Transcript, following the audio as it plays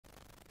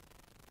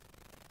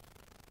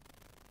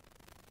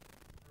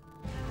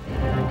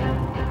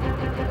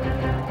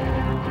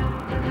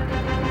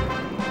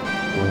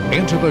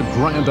Enter the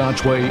Grand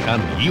Archway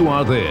and you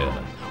are there.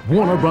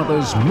 Warner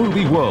Brothers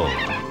Movie World,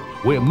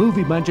 where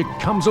movie magic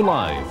comes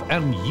alive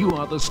and you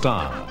are the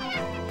star.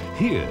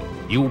 Here,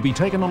 you will be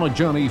taken on a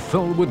journey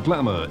filled with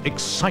glamour,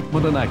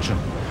 excitement and action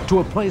to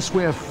a place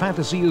where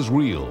fantasy is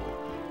real.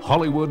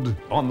 Hollywood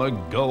on the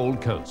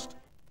Gold Coast.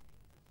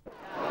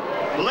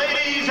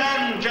 Ladies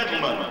and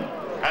gentlemen,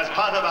 as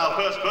part of our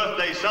first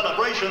birthday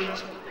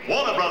celebrations,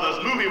 Warner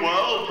Brothers Movie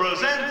World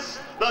presents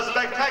the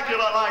spectacular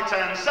light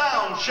and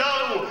sound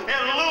show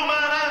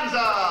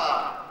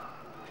Illuminanza!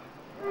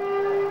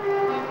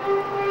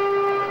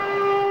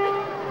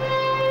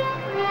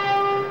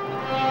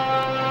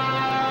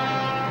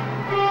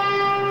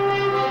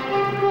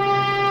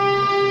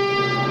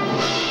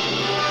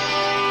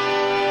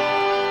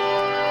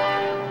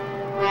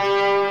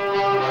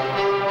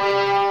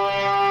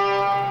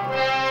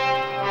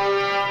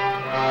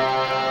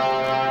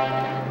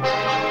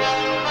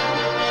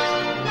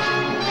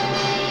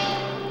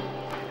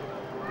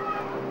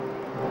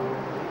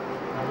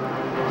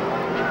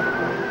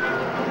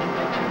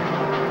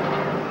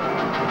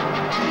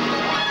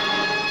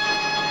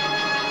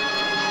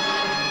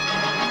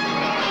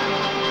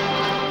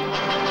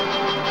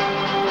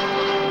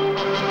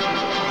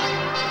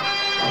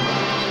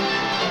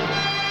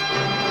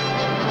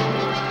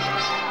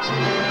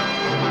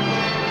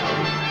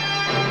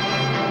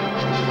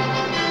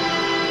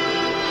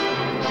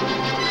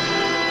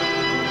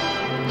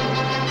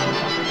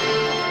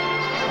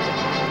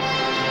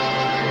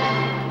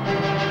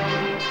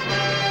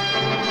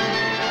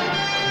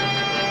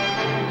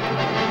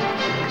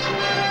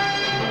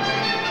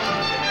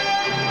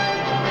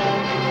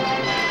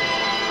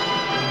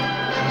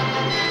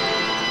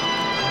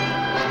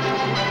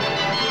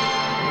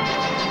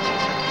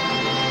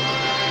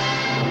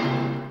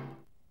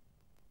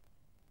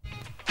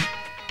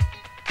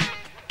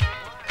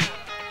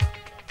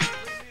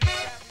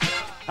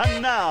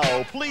 And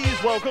now,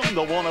 please welcome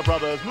the Warner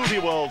Brothers Movie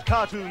World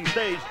cartoon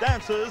stage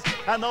dancers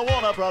and the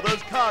Warner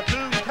Brothers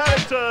cartoon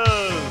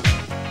characters.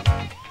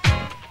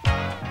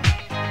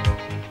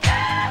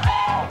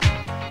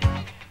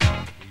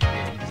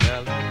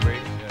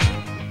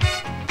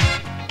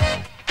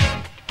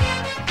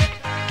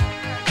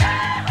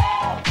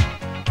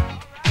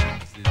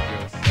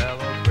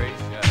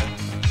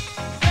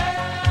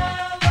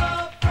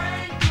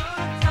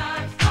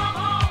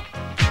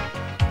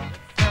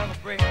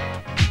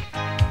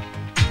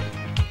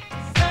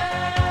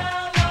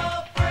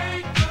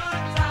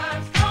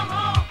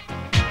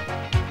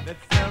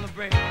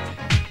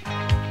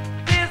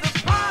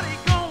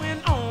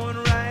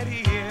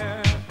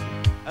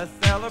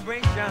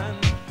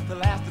 To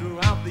last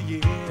throughout the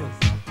years.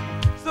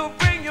 So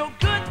bring your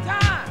good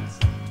times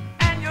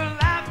and your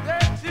laughter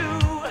too.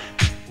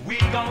 We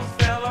gon'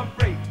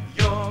 celebrate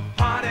your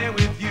party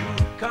with you.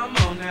 Come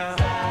on now.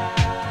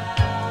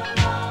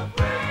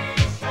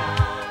 Celebration.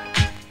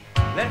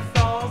 Let's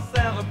all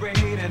celebrate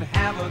and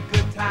have a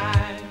good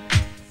time.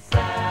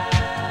 Celebration.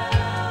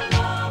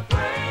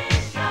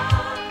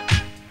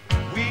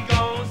 We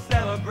gon'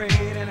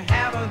 celebrate and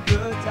have a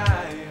good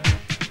time.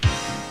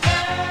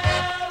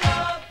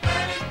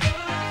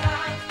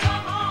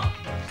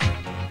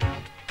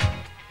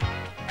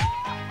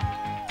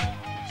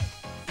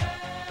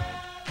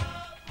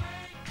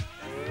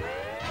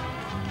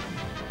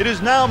 It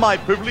is now my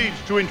privilege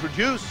to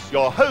introduce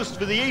your host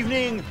for the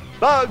evening,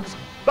 Bugs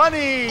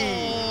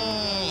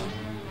Bunny!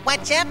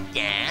 What's up,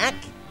 Doc?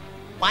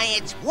 Why,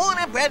 it's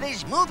Warner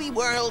Brothers Movie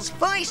World's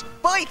first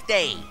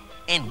birthday,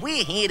 and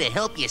we're here to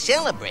help you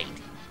celebrate.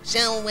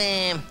 So,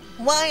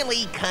 Wile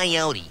E.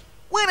 Coyote,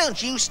 why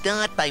don't you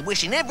start by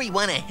wishing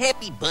everyone a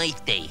happy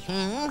birthday,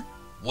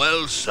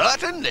 Well,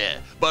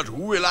 certainly, but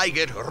will I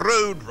get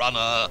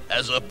Roadrunner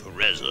as a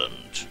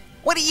present?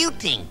 What do you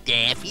think,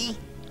 Daffy?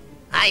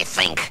 I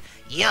think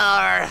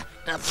you're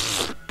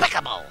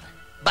despicable.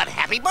 But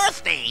happy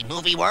birthday,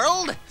 Movie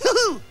World!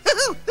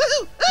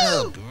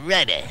 Oh,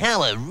 brother,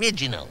 how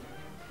original.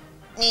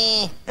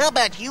 How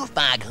about you,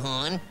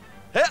 Foghorn?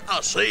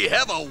 I say,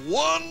 have a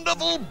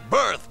wonderful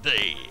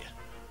birthday.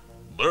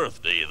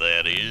 Birthday,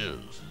 that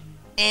is.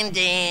 And,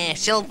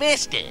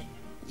 Sylvester,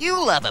 you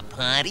love a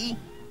party.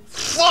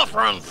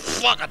 Fluffer and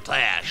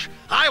Fluckatash,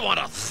 I want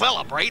to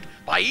celebrate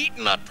by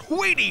eating a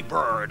Tweety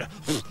bird.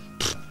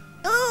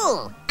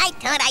 Ooh, I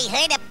thought I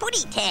heard a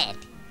putty tat.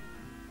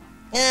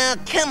 Oh,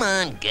 come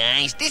on,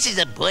 guys. This is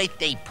a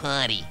birthday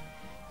party.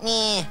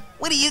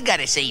 What do you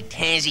gotta say,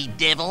 Tazzy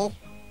Devil?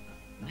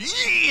 Ooh,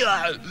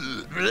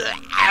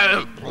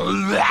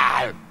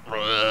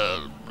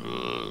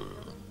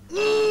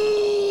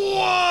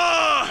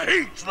 I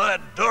hate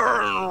that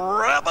darn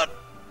rabbit,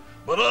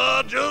 but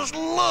I just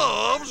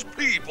loves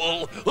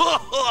people.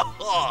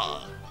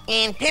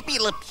 And Pepe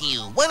Le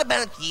Pew, what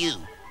about you?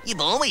 You've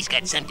always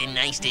got something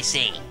nice to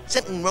say,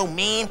 something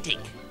romantic.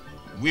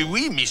 Oui,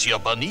 oui, Monsieur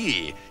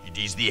Bunny. It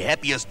is the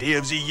happiest day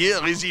of the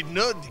year, is it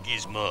not,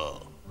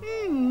 Gizmo?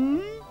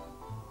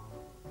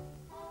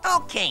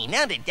 Okay,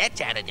 now that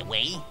that's out of the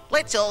way,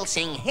 let's all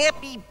sing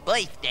Happy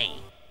Birthday.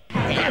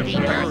 Happy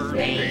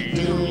birthday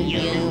to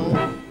you.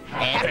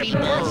 Happy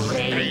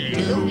birthday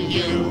to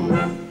you.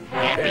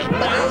 Happy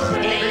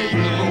birthday,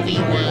 movie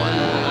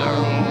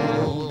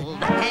world.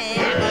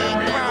 Happy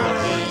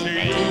birthday to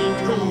you.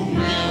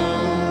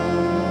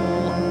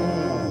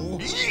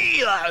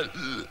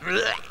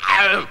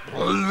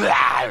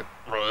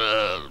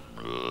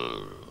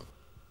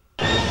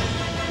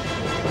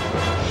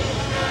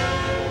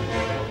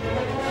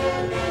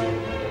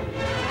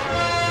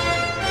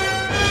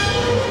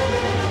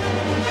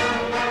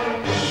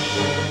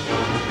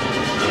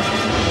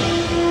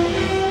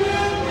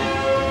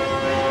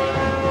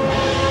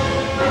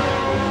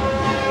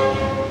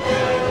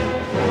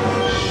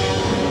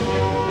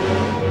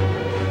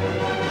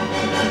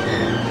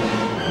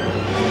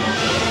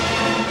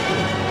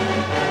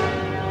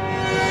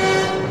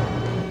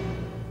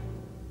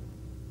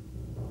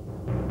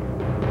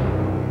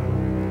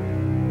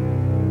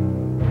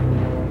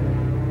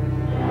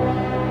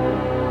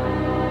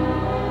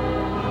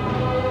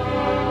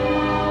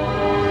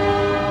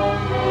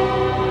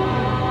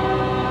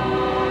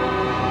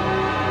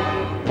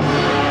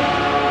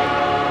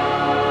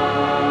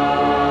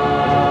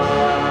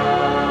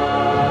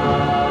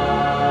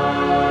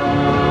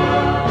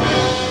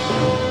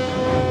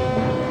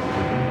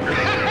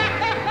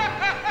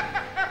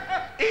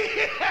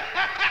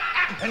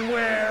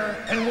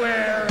 And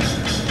where?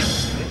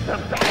 It's the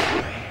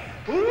back way.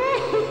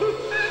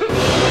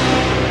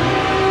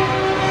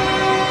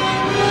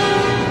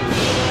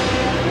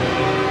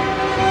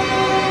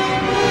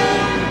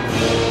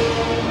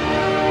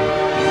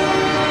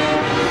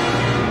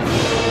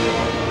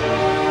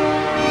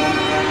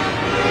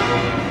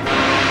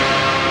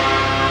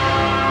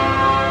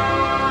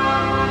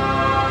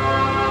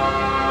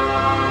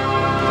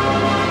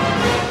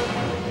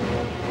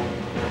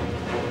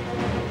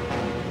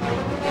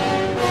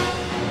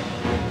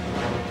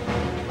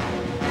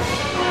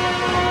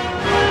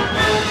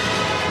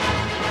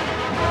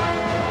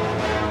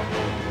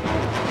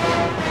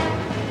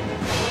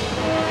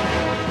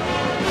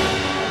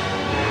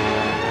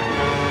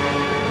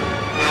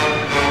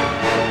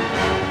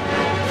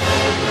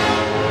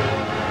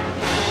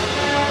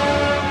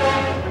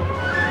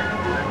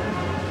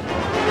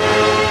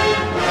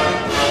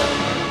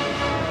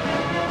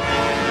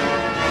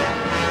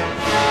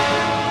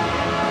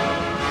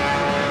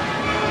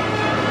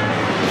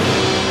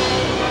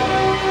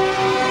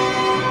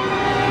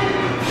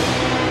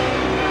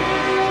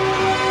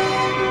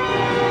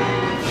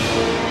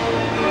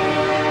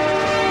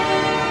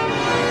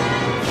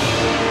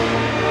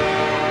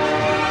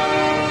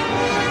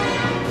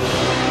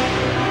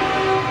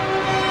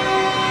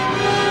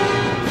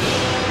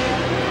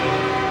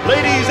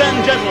 Ladies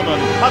and gentlemen,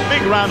 a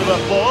big round of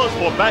applause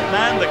for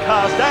Batman, the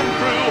cast and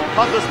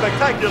crew of the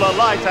spectacular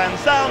light and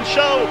sound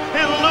show,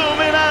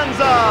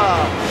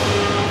 Illuminanza!